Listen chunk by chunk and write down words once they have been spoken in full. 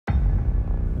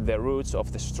The roots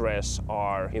of the stress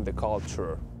are in the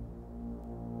culture.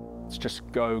 It's just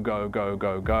go, go, go,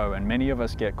 go, go. And many of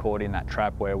us get caught in that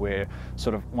trap where we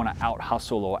sort of want to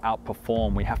out-hustle or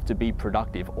outperform. We have to be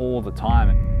productive all the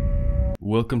time.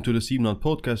 Welcome to the Siim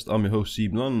podcast. I'm your host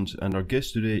Siim, and our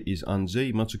guest today is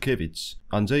Andzei.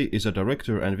 Andzei is a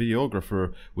director and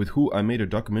videographer with who I made a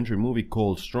documentary movie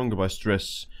called Stronger by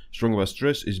Stress. Stronger by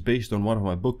Stress is based on one of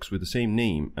my books with the same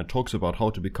name and talks about how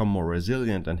to become more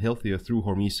resilient and healthier through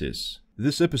hormesis.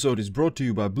 This episode is brought to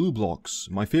you by BlueBlocks,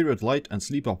 my favorite light and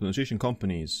sleep optimization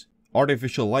companies.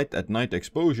 Artificial light at night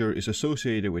exposure is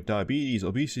associated with diabetes,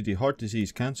 obesity, heart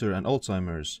disease, cancer, and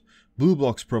Alzheimer's.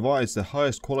 BlueBlocks provides the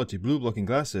highest quality blue blocking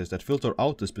glasses that filter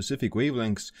out the specific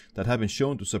wavelengths that have been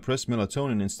shown to suppress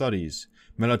melatonin in studies.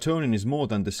 Melatonin is more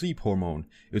than the sleep hormone.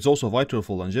 It's also vital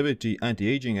for longevity,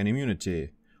 anti-aging, and immunity.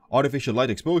 Artificial light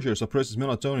exposure suppresses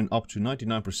melatonin up to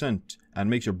 99% and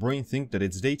makes your brain think that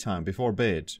it's daytime before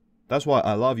bed. That's why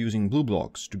I love using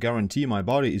BlueBlocks, to guarantee my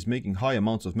body is making high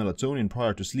amounts of melatonin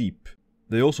prior to sleep.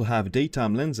 They also have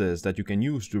daytime lenses that you can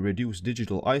use to reduce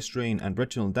digital eye strain and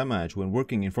retinal damage when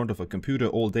working in front of a computer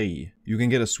all day. You can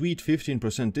get a sweet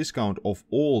 15% discount off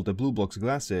all the BlueBlocks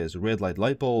glasses, red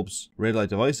light bulbs, red light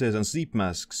devices, and sleep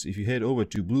masks if you head over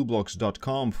to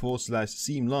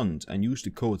blueblocks.com/SiimLund and use the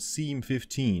code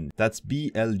SIIM15. That's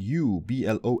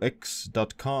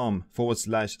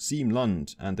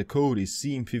BLUBLOX.com/SiimLund, and the code is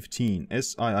SIIM15,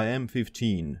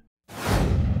 SIIM15.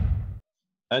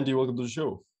 Andy, welcome to the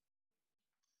show.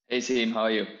 Hey Siim, how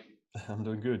are you? I'm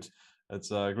doing good. It's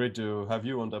great to have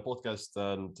you on the podcast,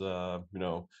 and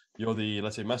you're the,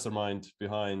 let's say, mastermind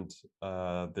behind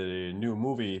the new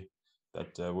movie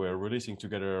that we're releasing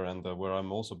together, and where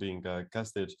I'm also being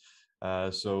casted.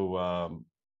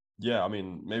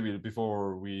 Maybe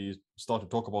before we start to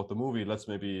talk about the movie, let's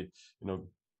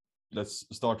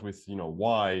start with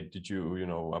why did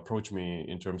you approach me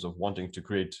in terms of wanting to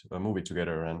create a movie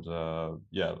together, and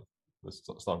let's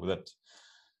start with that.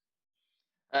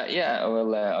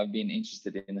 I've been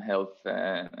interested in health.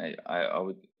 I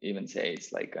would even say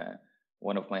it's like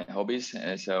one of my hobbies.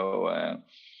 I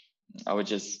was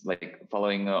just like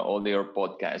following all your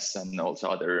podcasts and also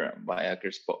other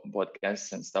biohackers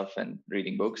podcasts and stuff, and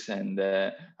reading books. And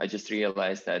I just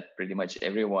realized that pretty much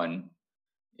everyone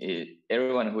who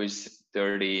is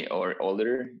 30 or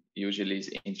older usually is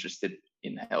interested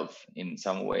in health in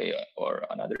some way or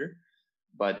another,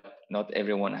 but not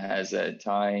everyone has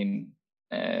time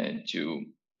to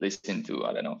listen to,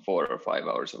 4 or 5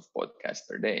 hours of podcast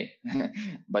per day.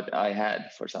 But I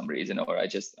had, for some reason, or I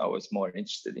was more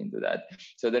interested into that.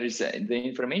 So there is the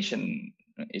information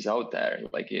is out there.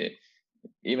 Like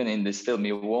even in this film,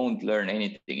 you won't learn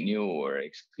anything new or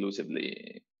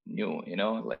exclusively new.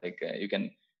 You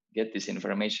can get this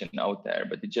information out there,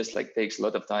 but it just takes a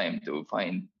lot of time to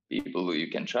find people who you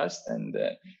can trust. And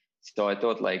so I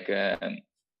thought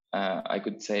I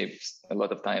could save a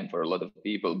lot of time for a lot of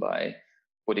people by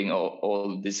putting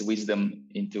all this wisdom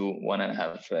into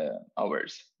 1.5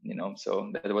 hours, so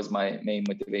that was my main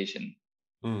motivation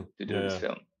to do this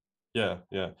film. Yeah.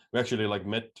 We actually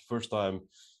met first time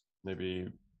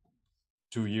maybe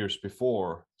 2 years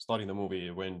before starting the movie,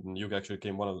 when you actually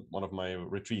came one of my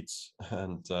retreats,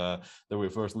 and then we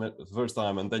first met the first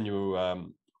time, and then you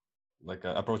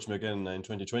approached me again in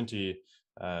 2020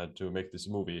 to make this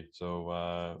movie.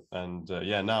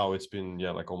 Now it's been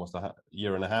almost a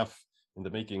year and a half in the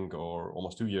making, or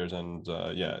almost 2 years, and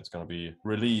it's going to be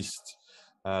released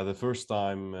the first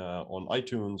time on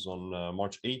iTunes on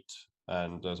March 8th,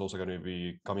 and it's also going to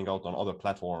be coming out on other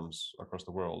platforms across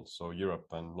the world, so Europe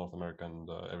and North America and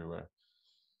everywhere.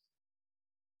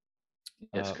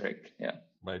 That's correct. Yeah.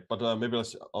 Right, but maybe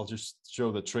I'll just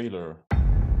show the trailer.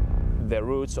 The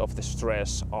roots of the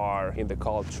stress are in the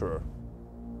culture.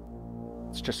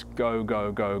 It's just go,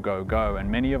 go, go, go, go.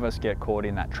 And many of us get caught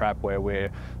in that trap where we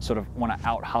sort of want to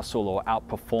out-hustle or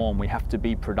outperform. We have to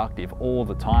be productive all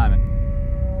the time.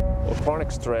 Well,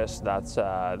 chronic stress, that's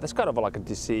kind of like a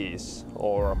disease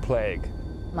or a plague.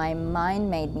 My mind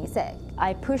made me sick.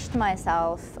 I pushed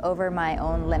myself over my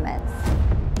own limits.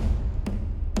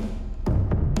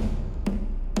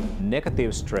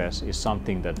 Negative stress is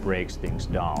something that breaks things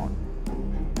down,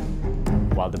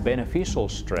 while the beneficial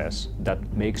stress that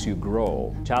makes you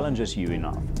grow challenges you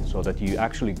enough so that you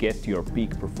actually get to your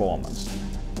peak performance.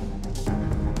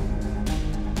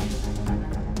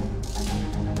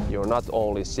 You're not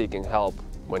only seeking help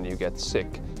when you get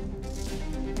sick.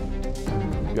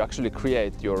 You actually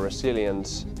create your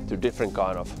resilience to different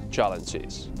kind of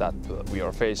challenges that we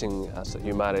are facing as a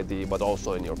humanity, but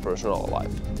also in your personal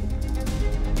life.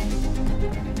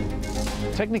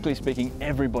 Technically speaking,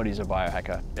 everybody's a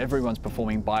biohacker. Everyone's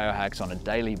performing biohacks on a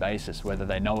daily basis, whether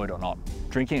they know it or not.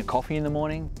 Drinking a coffee in the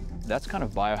morning, that's kind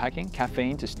of biohacking.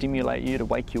 Caffeine to stimulate you, to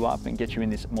wake you up and get you in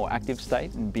this more active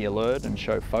state and be alert and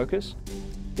show focus.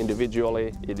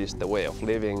 Individually, it is the way of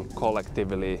living.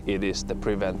 Collectively, it is the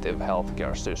preventive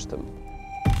healthcare system.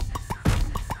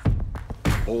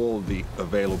 All the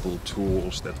available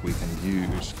tools that we can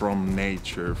use from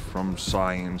nature, from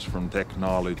science, from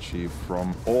technology,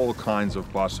 from all kinds of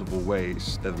possible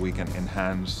ways that we can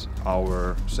enhance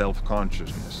our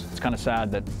self-consciousness. It's kind of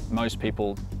sad that most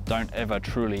people don't ever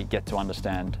truly get to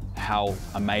understand how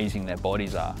amazing their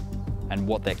bodies are and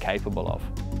what they're capable of.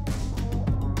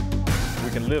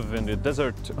 We can live in the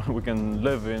desert, we can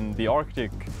live in the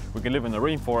Arctic, we can live in the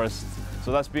rainforest.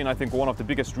 So that's been, I think, one of the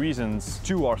biggest reasons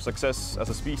to our success as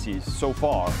a species so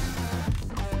far.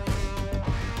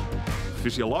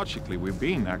 Physiologically, we've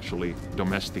been actually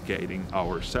domesticating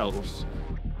ourselves.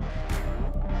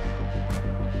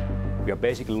 We are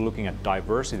basically looking at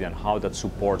diversity and how that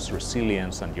supports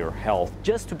resilience and your health.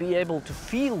 Just to be able to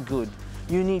feel good,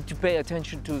 you need to pay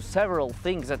attention to several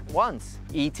things at once.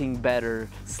 Eating better,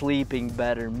 sleeping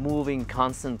better, moving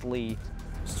constantly.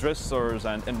 Stressors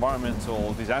and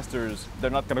environmental disasters, they're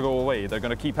not going to go away. They're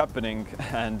going to keep happening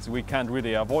and we can't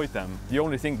really avoid them. The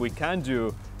only thing we can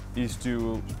do is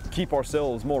to keep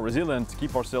ourselves more resilient,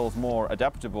 keep ourselves more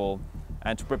adaptable,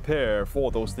 and to prepare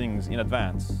for those things in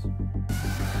advance.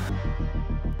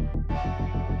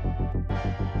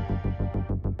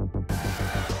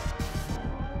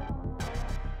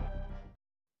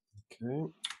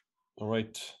 Okay, all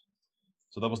right.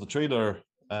 So that was the trailer,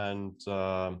 and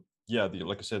yeah,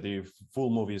 like I said, the full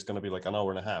movie is going to be like an hour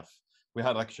and a half. We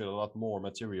had actually a lot more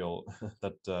material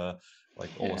that, like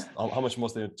almost, how much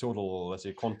was the total, let's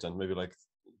say, content? Maybe like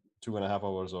 2.5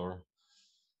 hours or?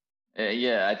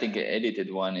 Yeah, I think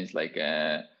edited one is like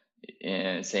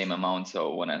same amount,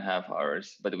 so 1.5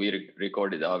 hours. But we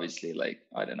recorded obviously like,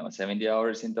 I don't know, 70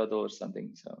 hours in total or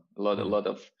something. So a lot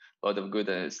of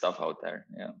good stuff out there.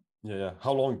 Yeah. Yeah.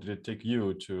 How long did it take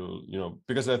you to,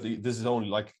 because this is only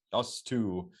like us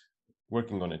two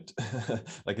working on it.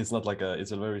 Like it's not like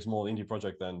it's a very small indie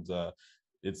project, and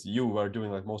it's you were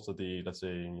doing like most of the, let's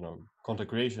say, content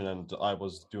creation, and I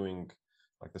was doing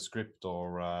like the script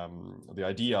or the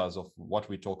ideas of what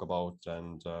we talk about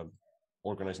and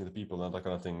organizing the people and that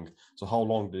kind of thing. So how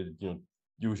long did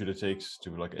usually takes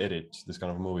to like edit this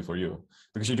kind of movie for you?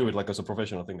 Because you do it like as a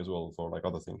professional thing as well for like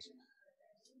other things.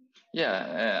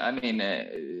 Yeah, I mean,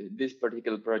 this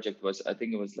particular project was, I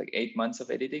think it was like 8 months of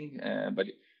editing, but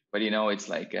it's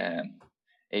like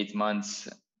 8 months,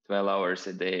 12 hours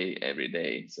a day, every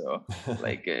day. So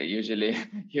like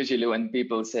usually when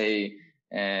people say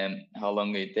how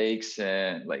long it takes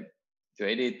like to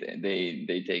edit,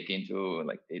 they take into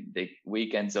like they take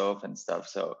weekends off and stuff.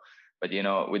 So, but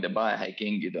with the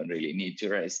biohacking, you don't really need to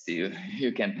rest.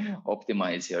 You can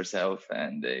optimize yourself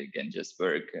and you can just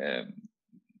work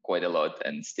quite a lot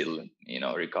and still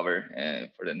recover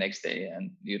for the next day,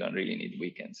 and you don't really need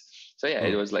weekends. So yeah,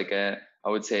 it was like I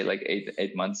would say like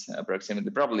eight months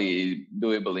approximately, probably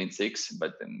doable in 6,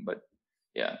 but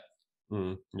yeah.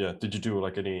 Yeah. Did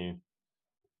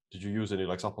you use any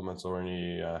like supplements or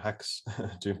any hacks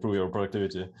to improve your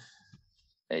productivity?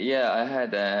 Yeah,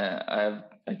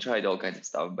 I tried all kinds of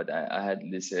stuff, but I had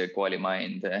this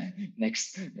QualiMind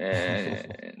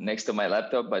next to my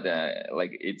laptop, but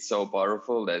like it's so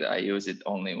powerful that I use it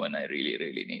only when I really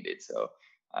need it. So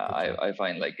I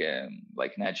find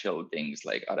like natural things,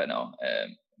 like I don't know,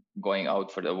 going out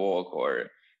for the walk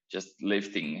or just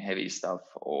lifting heavy stuff,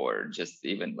 or just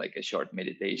even like a short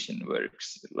meditation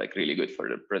works like really good for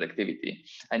the productivity.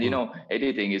 And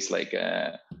editing is like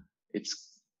it's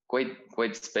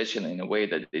quite special in a way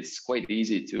that it's quite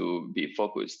easy to be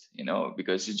focused,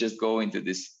 because you just go into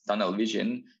this tunnel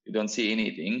vision, you don't see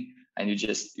anything, and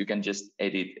you can just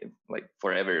edit like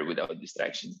forever without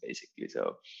distractions basically.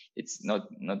 So it's not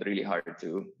really hard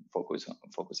to focus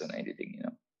on editing.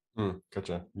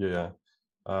 Gotcha. Yeah.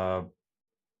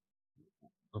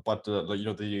 But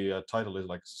the title is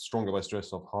like Stronger by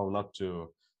Stress, of how not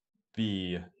to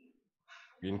be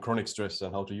in chronic stress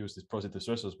and how to use these positive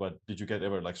stressors. But did you get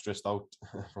ever like stressed out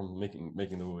from making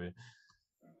the movie?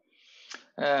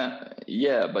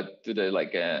 Yeah, but to the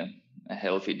like a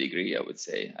healthy degree, I would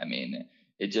say. I mean,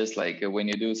 it's just like when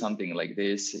you do something like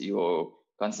this, you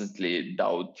constantly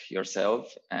doubt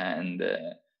yourself, and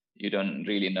you don't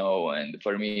really know. And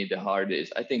for me,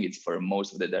 I think it's for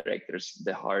most of the directors,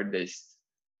 the hardest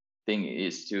thing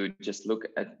is to just look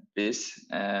at this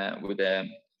with a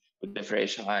with the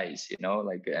fresh eyes, you know,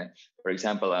 like for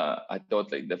example, I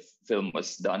thought like the film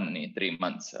was done in 3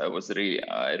 months. I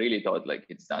really thought like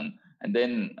it's done, and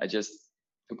then I just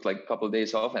took like a couple of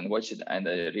days off and watched it, and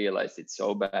I realized it's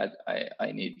so bad.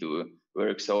 I need to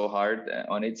work so hard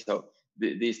on it. So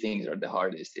these things are the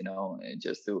hardest, you know,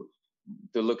 just to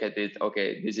look at it.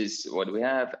 Okay, this is what we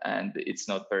have, and it's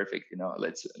not perfect, you know.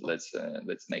 Let's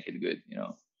make it good, you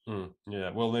know.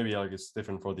 Yeah, well, maybe like it's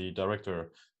different for the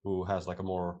director who has like a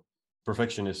more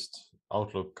perfectionist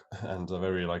outlook and a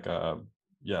very like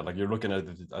yeah, like you're looking at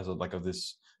it as a, like of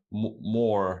this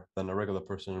more than a regular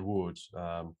person would.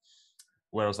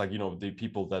 Whereas like, you know, the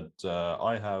people that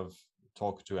I have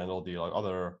talked to and all the like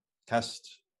other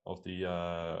cast of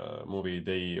the movie,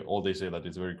 they say that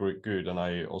it's very good, and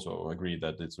I also agree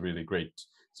that it's really great.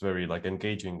 It's very like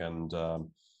engaging, and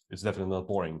it's definitely not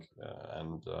boring,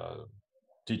 and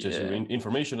teaches you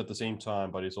information at the same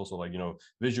time, but it's also like, you know,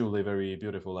 visually very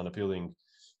beautiful and appealing,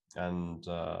 and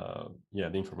yeah,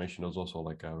 the information is also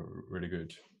like really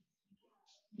good.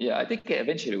 Yeah, I think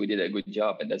eventually we did a good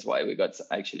job, and that's why we got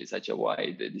actually such a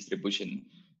wide distribution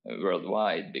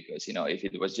worldwide. Because, you know, if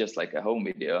it was just like a home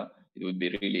video, it would be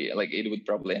really like, it would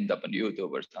probably end up on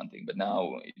YouTube or something. But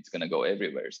now it's gonna go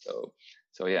everywhere. So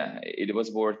yeah, it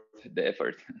was worth the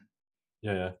effort.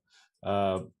 Yeah.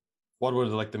 What were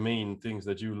like the main things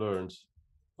that you learned,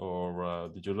 or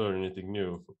did you learn anything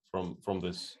new from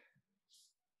this?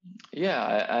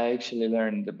 Yeah, I actually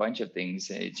learned a bunch of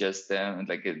things. It just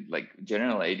like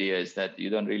general idea is that you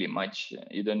don't really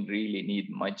need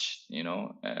much, you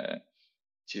know,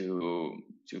 to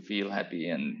feel happy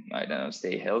and, I don't know,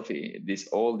 stay healthy.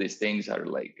 All these things are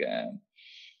like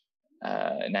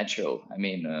natural. I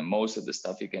mean, most of the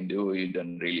stuff you can do, you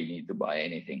don't really need to buy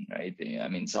anything, right? I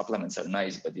mean, supplements are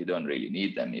nice, but you don't really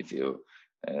need them if you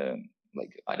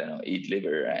like, I don't know, eat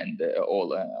liver and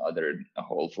all other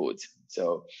whole foods.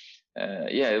 So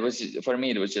yeah, it was, for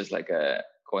me, it was just like a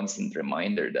constant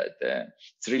reminder that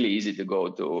it's really easy to go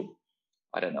to,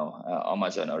 I don't know,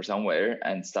 Amazon or somewhere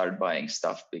and start buying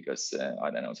stuff because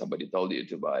I don't know, somebody told you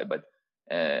to buy. But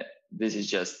this is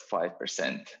just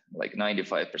 5%. Like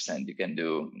 95% you can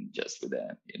do just with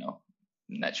the, you know,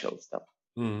 natural stuff.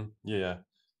 Yeah.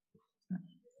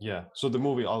 So the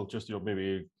movie, I'll just, you know,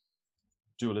 maybe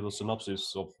do a little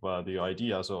synopsis of the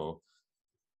idea. So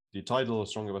the title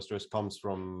Stronger by Stress comes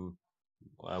from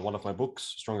one of my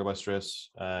books, Stronger by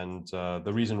Stress, and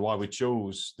the reason why we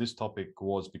chose this topic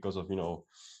was because of, you know,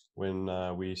 when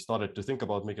we started to think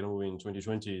about making a movie in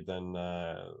 2020, then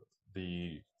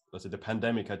let's say the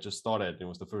pandemic had just started. It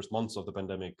was the first months of the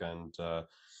pandemic, and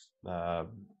that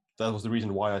was the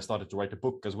reason why I started to write a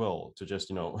book as well, to just,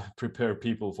 you know, prepare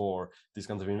people for these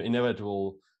kinds of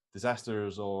inevitable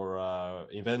disasters or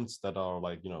events that are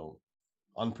like, you know,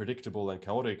 unpredictable and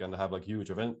chaotic and have like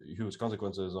huge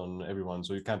consequences on everyone.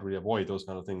 So you can't really avoid those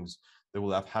kind of things. They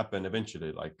will have happen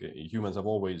eventually. Like humans have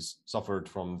always suffered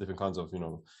from different kinds of, you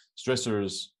know,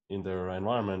 stressors in their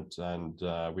environment, and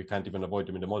we can't even avoid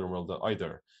them in the modern world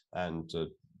either. And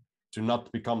to not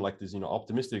become like this, you know,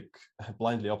 optimistic,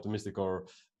 blindly optimistic, or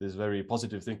this very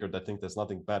positive thinker that think there's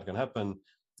nothing bad can happen.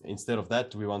 Instead of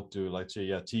that, we want to, like,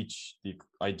 say, teach the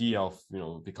idea of, you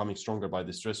know, becoming stronger by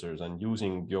the stressors and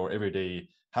using your everyday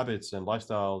habits and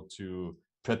lifestyle to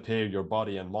prepare your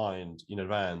body and mind in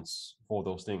advance for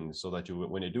those things, so that you,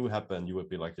 when they do happen, you would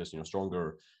be like just, you know,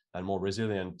 stronger and more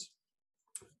resilient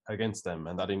against them.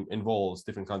 And that involves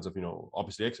different kinds of, you know,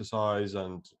 obviously exercise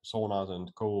and saunas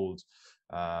and colds,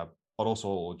 but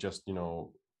also just, you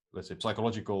know, let's say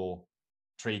psychological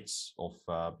traits of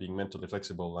being mentally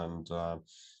flexible and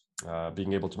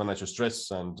being able to manage your stress,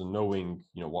 and knowing,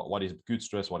 you know, what is good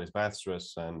stress, what is bad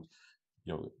stress, and,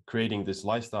 you know, creating this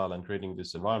lifestyle and creating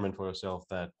this environment for yourself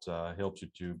that helps you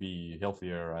to be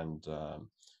healthier and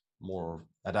more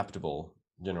adaptable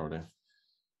generally.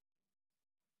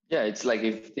 Yeah, it's like,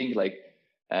 if you think like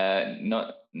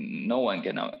no one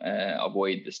can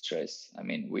avoid the stress. I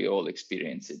mean, we all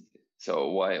experience it. So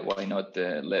why not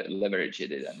leverage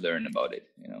it and learn about it,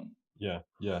 you know?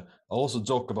 Yeah. I'll also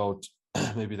talk about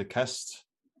maybe the cast.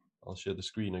 I'll share the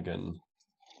screen again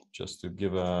just to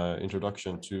give an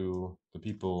introduction to the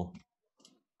people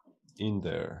in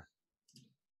there.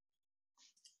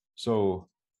 So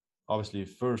obviously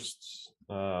first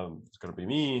it's gonna be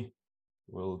me.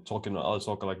 I'll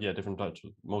talk like different types,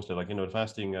 mostly like intermittent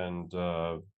fasting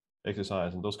and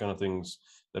exercise and those kind of things.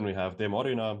 Then we have Teemu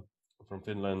Arina from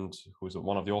Finland, who is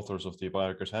one of the authors of the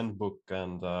Biohackers Handbook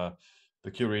and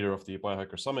the curator of the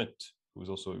Biohacker Summit, who's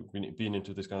also been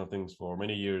into this kind of things for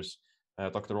many years.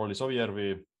 Dr. Olli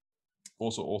Savijärvi,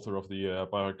 also author of the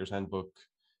Biohackers Handbook,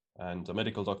 and a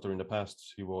medical doctor in the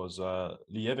past. He was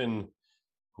Lee Evin,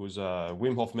 who's a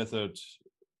Wim Hof method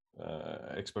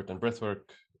expert and breathwork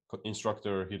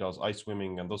instructor. He does ice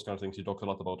swimming and those kind of things. He talks a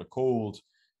lot about the cold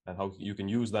and how you can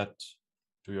use that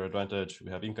to your advantage.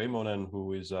 We have Inka Immonen,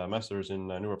 who is a master's in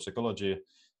neuropsychology.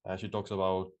 She talks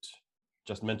about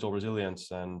just mental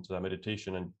resilience and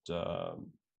meditation and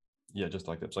just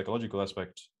like the psychological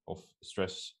aspect of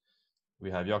stress. We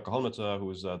have Jaakko Halmetsa,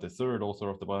 who is the third author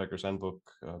of the Biohacker's Handbook,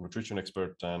 nutrition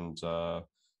expert and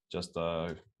just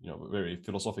very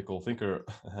philosophical thinker.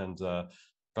 And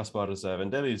Kaspars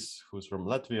Vendelis, who's from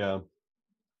Latvia.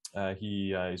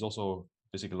 He is also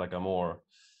basically like a more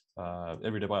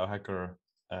everyday biohacker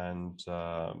and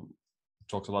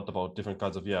talks a lot about different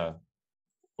kinds of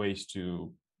ways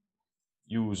to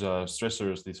use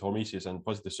stressors, these hormesis and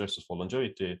positive stressors for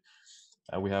longevity.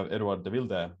 And we have Eduard de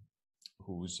Wilde,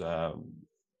 who's I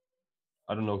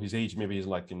don't know his age, maybe he's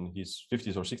like in his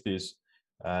 50s or 60s,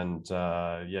 and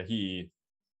he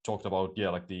talked about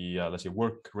like the let's say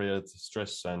work-related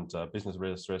stress and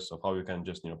business-related stress, of how you can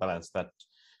just balance that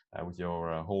with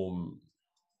your home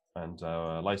and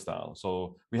lifestyle.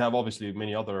 So we have obviously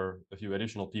a few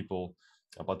additional people,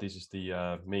 but this is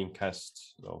the main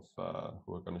cast of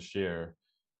who are going to share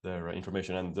their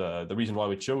information. And the reason why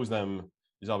we chose them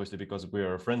is obviously because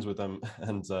we're friends with them,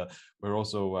 and we're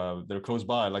also they're close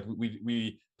by. Like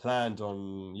we planned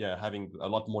on having a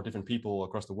lot more different people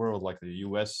across the world, like the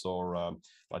US or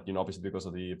but obviously because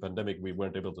of the pandemic we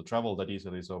weren't able to travel that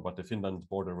easily. So but the Finland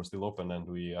border was still open, and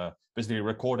we basically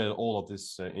recorded all of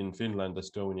this in Finland,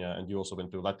 Estonia, and you also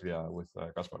went to Latvia with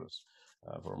Kaspars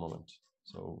for a moment.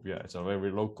 So it's a very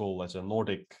local, it's a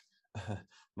Nordic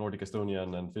Nordic,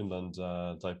 Estonian and Finland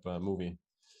type movie.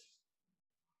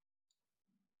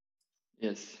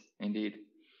 Yes, indeed.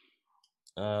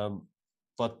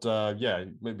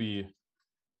 Maybe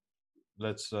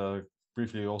let's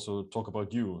briefly also talk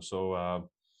about you. So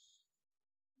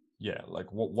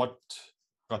like what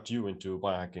got you into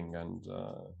biohacking and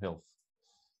health?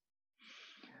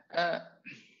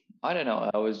 I don't know.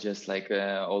 I was just like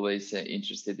always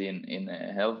interested in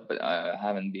health, but I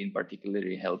haven't been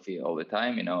particularly healthy all the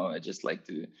time. I just like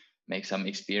to make some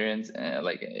experience,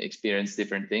 experience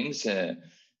different things. And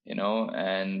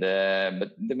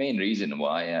but the main reason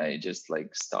why I just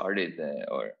like started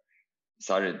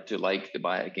to like the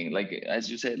biohacking, like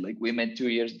as you said, like we met 2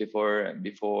 years before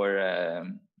the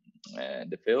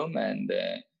film, and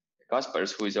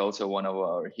Kaspars, who is also one of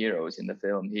our heroes in the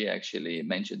film, he actually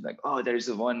mentioned like, oh,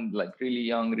 there's one like really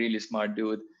young, really smart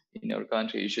dude in your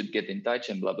country, you should get in touch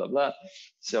and blah blah blah.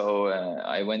 So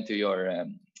I went to your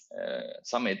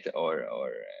summit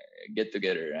or get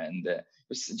together, and it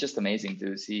was just amazing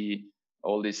to see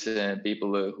all these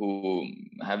people who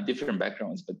have different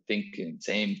backgrounds but think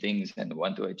same things and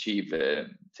want to achieve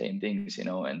same things,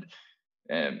 and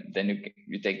then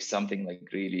you take something like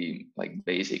really like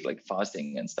basic like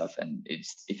fasting and stuff, and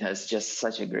it has just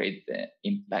such a great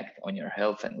impact on your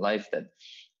health and life that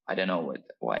I don't know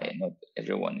why not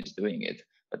everyone is doing it.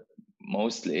 But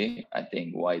mostly I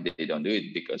think why they don't do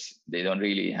it, because they don't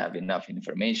really have enough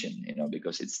information,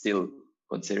 because it's still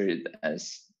considered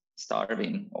as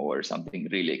starving or something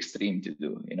really extreme to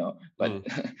do, but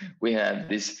we have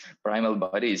these primal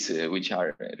bodies which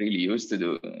are really used to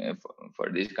do for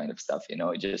this kind of stuff,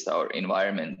 just our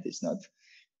environment is not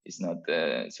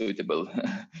suitable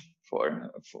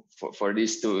for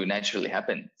this to naturally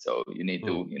happen. So you need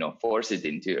to force it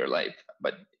into your life,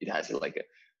 but it has like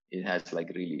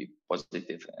really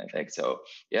positive effect. So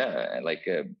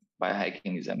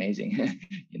biohacking is amazing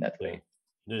in that way.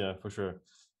 Yeah, for sure.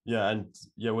 Yeah, and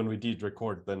when we did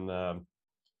record, then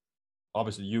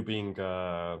obviously you being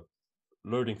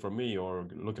learning from me or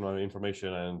looking at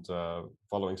information and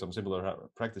following some similar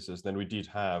practices, then we did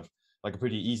have like a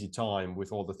pretty easy time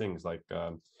with all the things. Like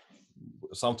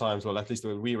sometimes, well, at least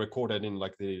we recorded in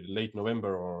like the late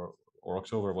November or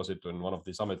October, was it, in one of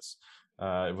the summits.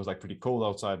 It was like pretty cold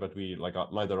outside, but we like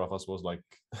neither of us was like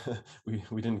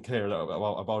we didn't care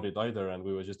about it either, and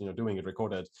we were just doing it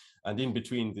recorded. And in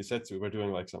between the sets we were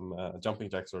doing like some jumping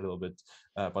jacks or a little bit,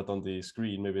 but on the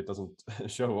screen maybe it doesn't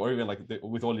show, or even like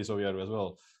with Olli Sovjärvi as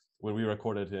well, when we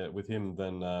recorded with him,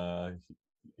 then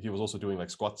he was also doing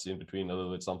like squats in between a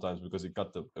little bit sometimes, because it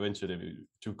got eventually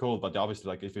too cold. But obviously,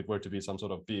 like if it were to be some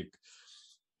sort of big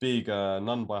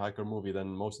non-biohacker movie, then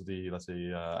most of the, let's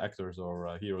say, actors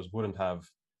or heroes wouldn't have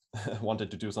wanted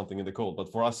to do something in the cold.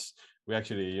 But for us, we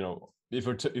actually,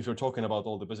 if you're talking about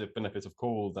all the benefits of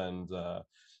cold and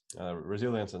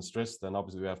resilience and stress, then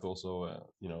obviously we have to also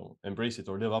embrace it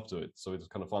or live up to it. So it's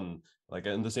kind of fun. Like,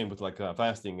 and the same with like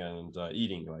fasting and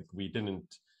eating. Like we didn't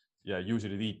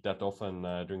usually eat that often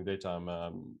during daytime.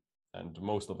 And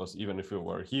most of us, even if we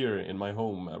were here in my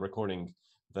home recording,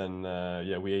 then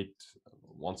we ate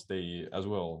once a day as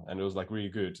well, and it was like really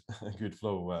good, good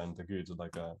flow and a good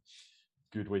like a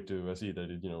good way to see that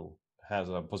it has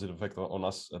a positive effect on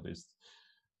us at least.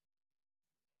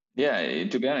 Yeah,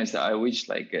 to be honest, I wish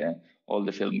like all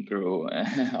the film crew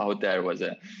out there was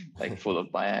like full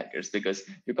of biohackers, because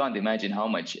you can't imagine how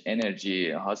much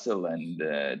energy, hustle, and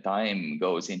time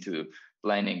goes into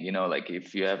planning. Like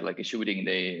if you have like a shooting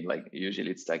day, like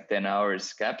usually it's like 10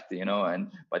 hours capped,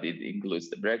 and but it includes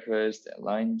the breakfast,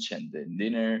 lunch, and the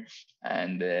dinner,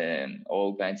 and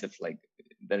all kinds of like.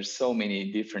 There's so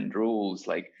many different rules,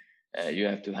 like you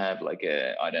have to have like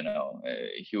I don't know,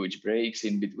 huge breaks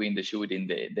in between the shooting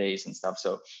days and stuff.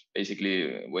 So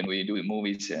basically, when we do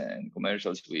movies and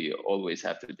commercials, we always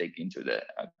have to take into the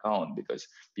account, because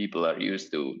people are used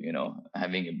to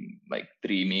having like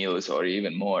 3 meals or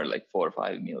even more, like 4 or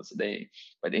 5 meals a day.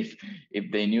 But if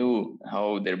they knew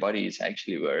how their bodies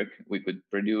actually work, we could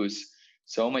produce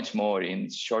so much more in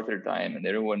shorter time, and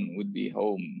everyone would be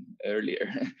home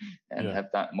earlier and have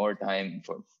more time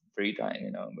for free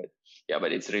time.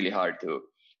 But it's really hard to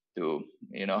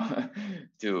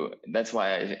that's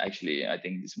why I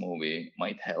think this movie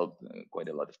might help quite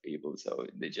a lot of people, so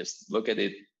they just look at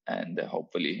it and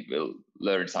hopefully will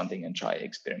learn something and try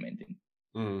experimenting.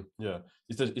 Yeah,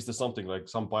 is there something like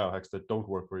some biohacks that don't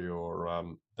work for you,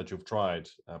 or that you've tried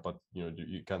but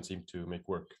you can't seem to make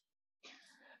work?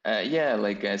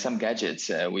 Like some gadgets,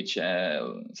 which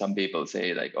some people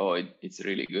say like, oh, it's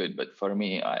really good, but for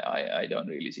me, I don't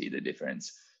really see the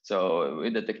difference. So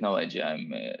with the technology,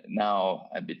 I'm now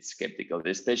a bit skeptical,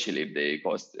 especially if they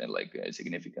cost like a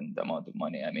significant amount of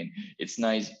money. I mean, it's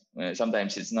nice.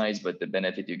 Sometimes it's nice, but the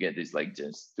benefit you get is like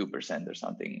just 2% or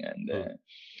something. And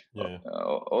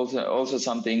also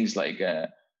some things like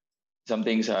some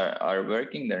things are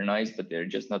working, they're nice, but they're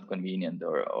just not convenient,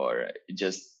 or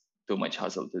just too much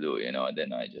hustle to do.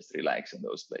 Then I just relax in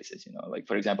those places. Like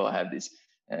for example, I have this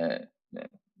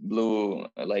blue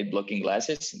light blocking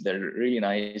glasses. They're really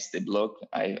nice, they block,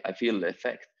 I feel the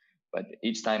effect, but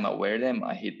each time I wear them,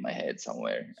 I hit my head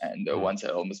somewhere. And once I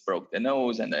almost broke the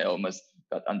nose, and I almost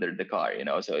got under the car.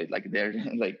 So it's like they're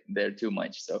like they're too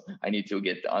much. So I need to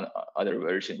get the other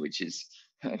version, which is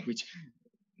which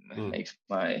makes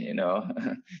my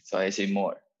so I see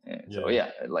more. So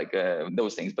like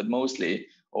those things, but mostly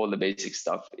all the basic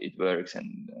stuff, it works,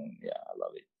 and I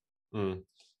love it.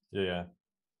 Yeah.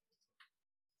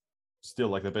 Still,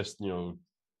 like the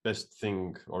best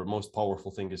thing or most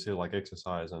powerful thing is still like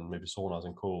exercise, and maybe saunas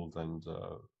and cold, and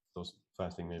those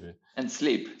fasting maybe. And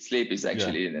sleep is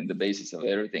actually the basis of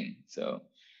everything. So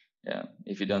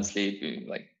if you don't sleep, you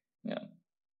like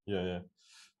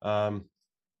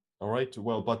all right,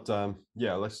 well, but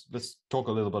let's talk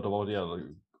a little bit about like,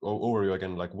 overview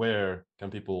again, like where can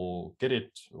people get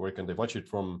it, where can they watch it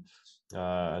from,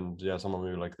 and some of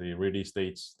maybe like the release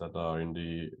dates that are in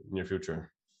the near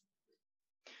future.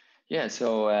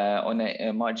 So on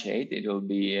March 8th, it will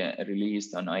be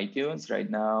released on iTunes. Right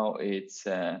now, it's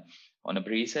on a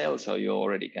pre-sale, so you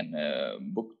already can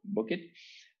book it.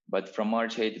 But from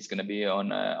March 8th, it's going to be on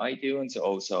iTunes,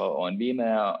 also on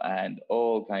Vimeo, and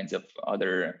all kinds of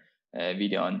other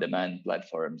video on demand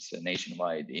platforms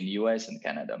nationwide in US and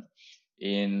Canada.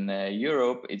 In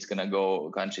Europe, it's going to go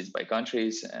countries by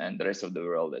countries, and the rest of the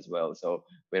world as well. So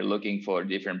we're looking for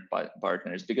different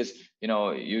partners, because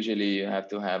usually you have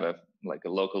to have a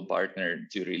local partner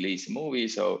to release a movie.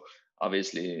 So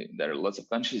obviously there are lots of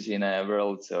countries in the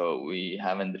world, so we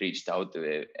haven't reached out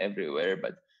to everywhere.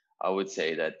 But I would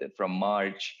say that from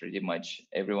March, pretty much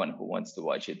everyone who wants to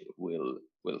watch it will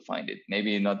find it.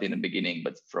 Maybe not in the beginning,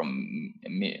 but from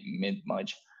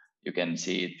mid-March, you can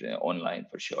see it online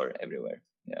for sure everywhere.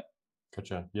 Yeah.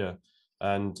 Gotcha. Yeah.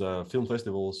 And film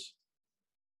festivals.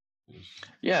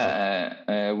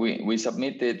 We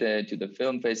submitted to the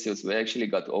film festivals. We actually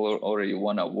got already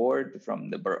one award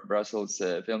from the Brussels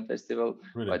Film Festival.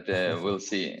 Really? But we'll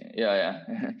see.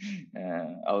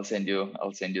 I'll send you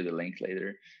the link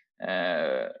later.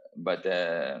 But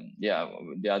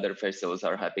the other festivals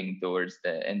are happening towards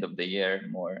the end of the year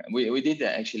more. We did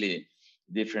actually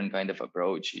different kind of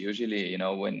approach. Usually,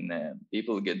 when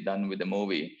people get done with the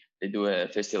movie, they do a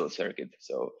festival circuit.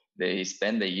 So they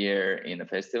spend a year in the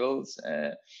festivals,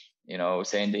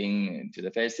 sending to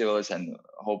the festivals and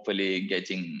hopefully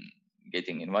getting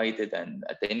invited and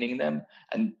attending them,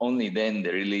 and only then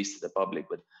they release to the public.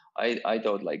 But I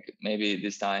thought like maybe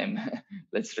this time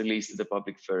let's release to the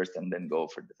public first and then go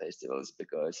for the festivals,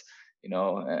 because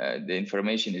the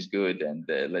information is good, and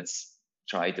let's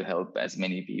try to help as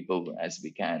many people as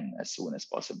we can as soon as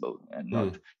possible, and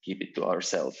not keep it to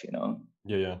ourselves, you know.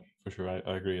 Yeah, for sure.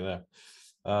 I agree there.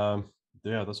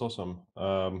 Yeah, that's awesome.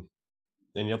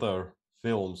 Any other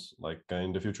films like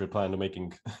in the future plan to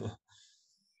making?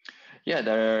 Yeah,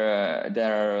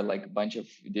 there are like a bunch of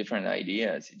different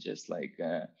ideas. It's just like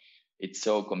it's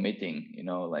so committing, you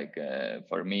know. Like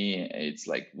for me, it's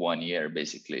like 1 year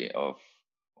basically of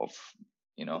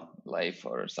life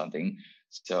or something.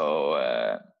 So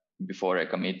before I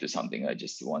commit to something, I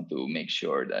just want to make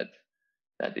sure that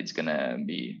it's gonna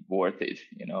be worth it,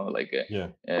 you know. Like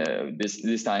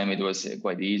this time it was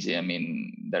quite easy. I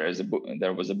mean, there was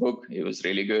a book. It was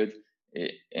really good.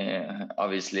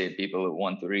 Obviously people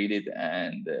want to read it,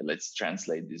 and let's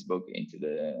translate this book into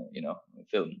the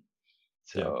film.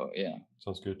 So yeah,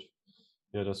 sounds good.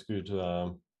 Yeah, that's good.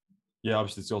 Yeah,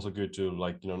 obviously it's also good to,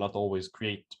 like, not always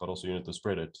create, but also to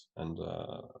spread it and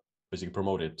basically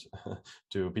promote it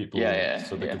to people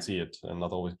so they can see it and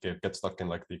not always get stuck in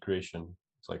like the creation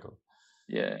cycle.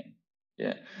 Yeah.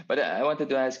 But I wanted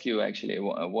to ask you actually,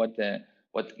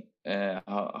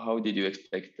 how did you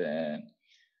expect?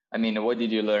 I mean, what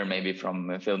did you learn maybe from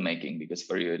filmmaking? Because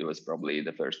for you, it was probably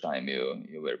the first time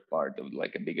you were part of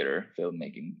like a bigger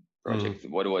filmmaking project.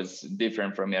 What was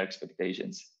different from your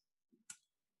expectations?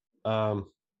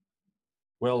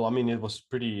 Well, I mean, it was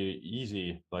pretty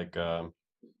easy.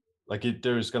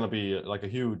 There's gonna be like a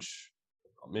huge,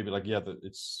 maybe like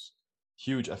it's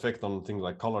huge effect on things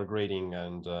like color grading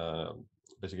and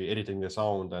basically editing the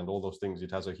sound and all those things.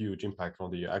 It has a huge impact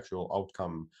on the actual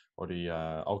outcome or the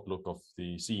outlook of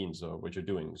the scenes or what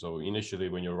you're doing. So initially,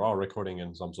 when you are recording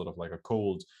in some sort of like a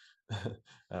cold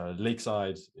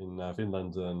lakeside in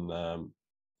Finland, and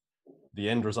the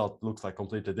end result looks like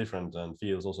completely different and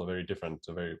feels also very different.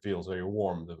 Feels very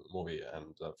warm, the movie,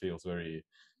 and feels very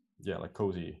like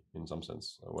cozy in some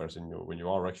sense. Whereas when you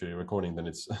are actually recording, then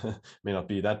it's may not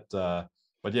be that.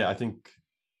 But yeah, I think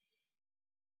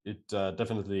it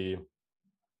definitely,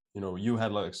 you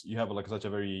have like such a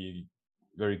very,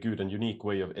 very good and unique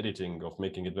way of editing, of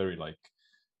making it very like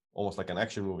almost like an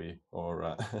action movie,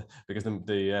 or because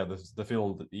the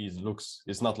film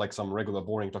it's not like some regular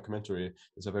boring documentary.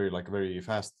 It's a very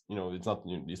fast,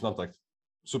 it's not like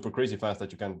super crazy fast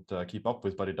that you can't keep up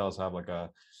with, but it does have like a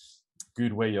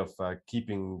good way of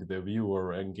keeping the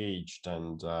viewer engaged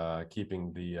and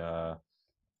keeping the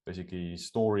basically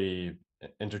story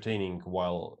entertaining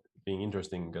while being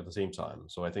interesting at the same time.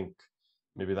 So I think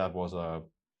maybe that was a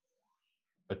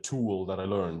tool that I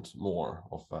learned more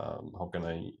of. How can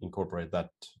I incorporate that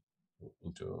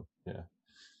into,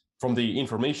 from the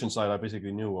information side, I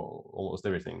basically knew almost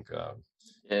everything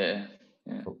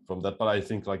from that. But I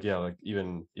think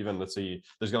even let's say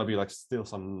there's gonna be like still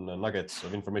some nuggets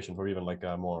of information for even like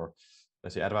more,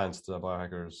 let's say, advanced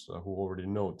biohackers who already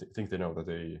think they know that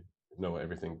they know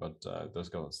everything. But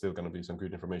there's still gonna be some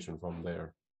good information from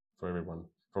there for everyone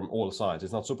from all sides.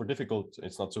 It's not super difficult.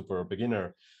 It's not super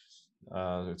beginner.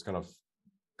 It's kind of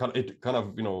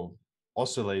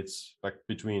oscillates back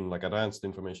between like advanced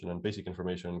information and basic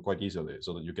information quite easily,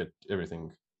 so that you get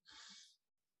everything.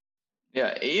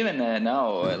 Yeah, even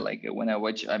now, like when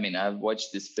I've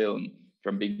watched this film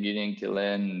from beginning till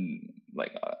end,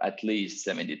 like at least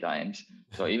 70 times.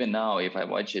 So even now, if I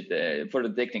watch it for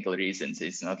the technical reasons,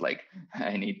 it's not like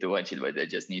I need to watch it, but I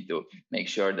just need to make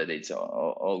sure that it's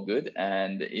all good.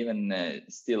 And even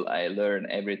still, I learn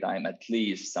every time at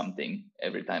least something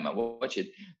every time I watch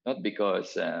it, not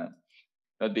because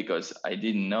I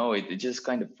didn't know it. I just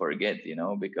kind of forget,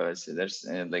 because there's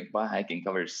like biohacking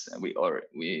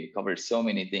we cover so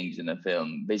many things in the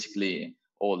film, basically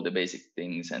all the basic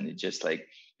things. And it's just like,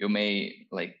 you may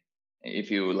like,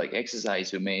 if you like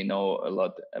exercise, you may know a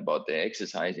lot about the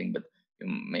exercising, but you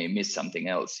may miss something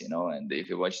else, and if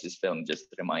you watch this film, just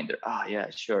a reminder, yeah,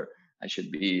 sure, I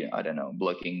should be, I don't know,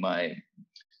 blocking my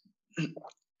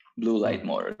blue light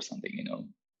more or something,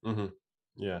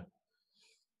 Yeah.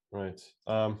 Right.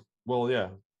 Well, yeah.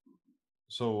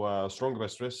 So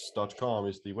strongerbystress.com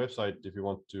is the website if you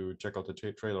want to check out the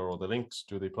trailer or the links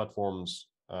to the platforms,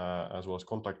 as well as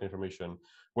contact information.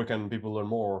 Where can people learn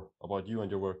more about you and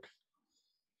your work?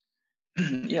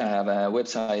 Yeah, I have a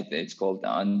website. It's called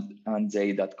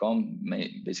Andzei.com,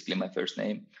 basically my first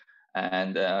name.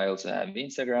 And I also have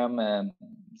Instagram,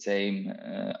 same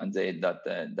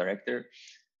Andzei.director.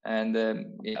 And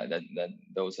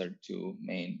those are two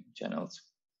main channels.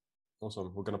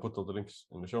 Awesome. We're going to put all the links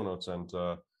in the show notes. And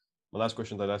my last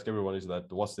question that I ask everyone is that,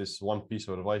 what's this one piece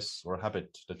of advice or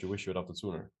habit that you wish you had adopted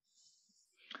sooner?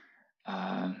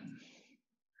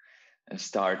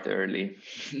 Start early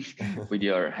with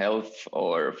your health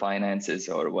or finances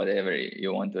or whatever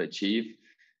you want to achieve.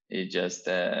 you just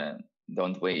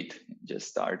don't wait, just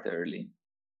start early.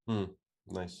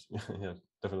 Nice. Yeah,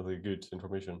 definitely good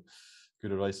information,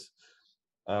 good advice.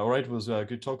 All right, it was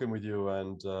good talking with you,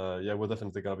 and yeah, we're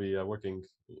definitely gonna be working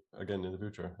again in the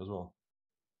future as well.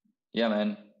 Yeah,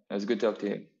 man, it was good to talk to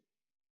you.